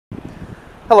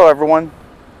Hello everyone,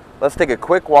 let's take a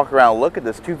quick walk around look at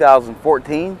this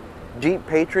 2014 Jeep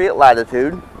Patriot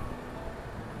Latitude.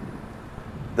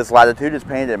 This Latitude is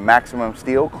painted in maximum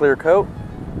steel clear coat,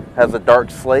 has a dark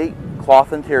slate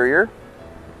cloth interior.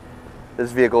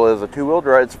 This vehicle is a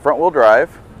it's front-wheel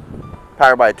drive,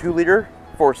 powered by a 2-liter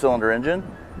 4-cylinder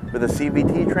engine with a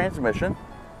CVT transmission.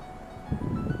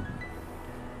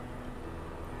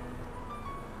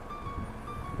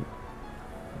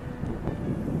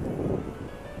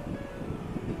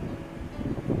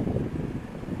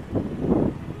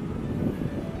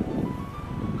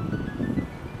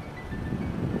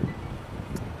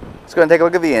 Let's go and take a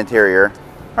look at the interior.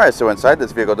 Alright, so inside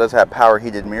this vehicle does have power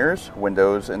heated mirrors,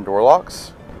 windows and door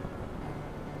locks,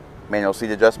 manual seat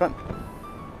adjustment.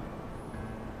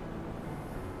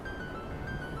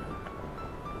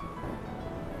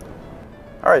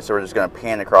 Alright, so we're just going to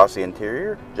pan across the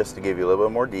interior just to give you a little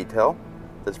bit more detail.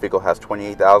 This vehicle has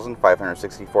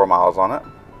 28,564 miles on it.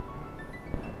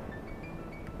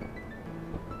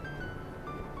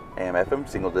 AM/FM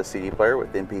single disc CD player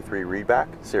with MP3 readback,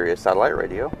 Sirius satellite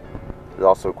radio. It's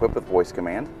also equipped with voice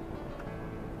command.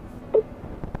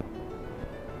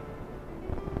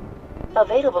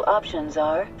 Available options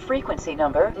are frequency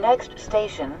number, next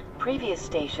station, previous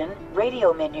station,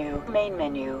 radio menu, main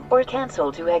menu, or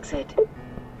cancel to exit.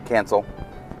 Cancel.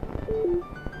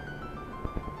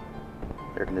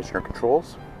 Air conditioner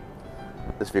controls.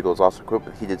 This vehicle is also equipped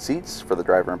with heated seats for the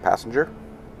driver and passenger.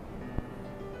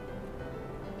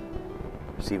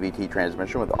 CVT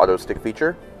transmission with auto stick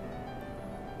feature.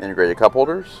 Integrated cup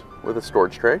holders with a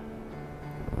storage tray.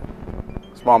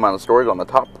 Small amount of storage on the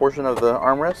top portion of the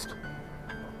armrest.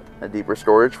 A deeper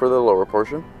storage for the lower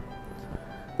portion.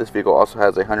 This vehicle also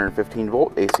has a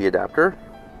 115-volt AC adapter.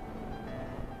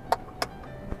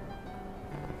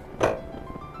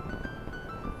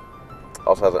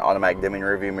 Also has an automatic dimming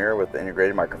rearview mirror with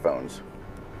integrated microphones.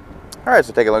 Alright,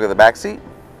 so take a look at the back seat.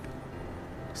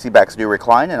 Seat backs do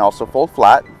recline and also fold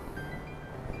flat.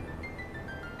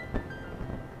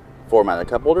 4 mounted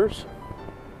cup holders.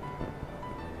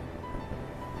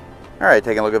 Alright,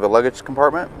 taking a look at the luggage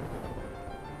compartment.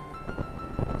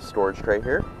 Storage tray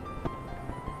here.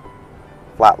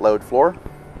 Flat load floor.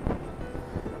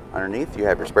 Underneath you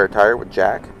have your spare tire with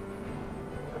jack.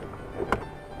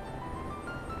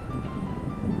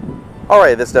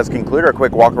 Alright, this does conclude our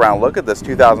quick walk around look at this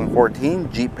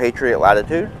 2014 Jeep Patriot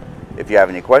Latitude. If you have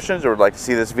any questions or would like to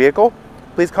see this vehicle,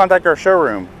 please contact our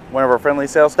showroom. One of our friendly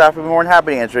sales staff will be more than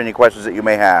happy to answer any questions that you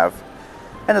may have.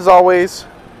 And as always,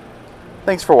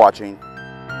 thanks for watching.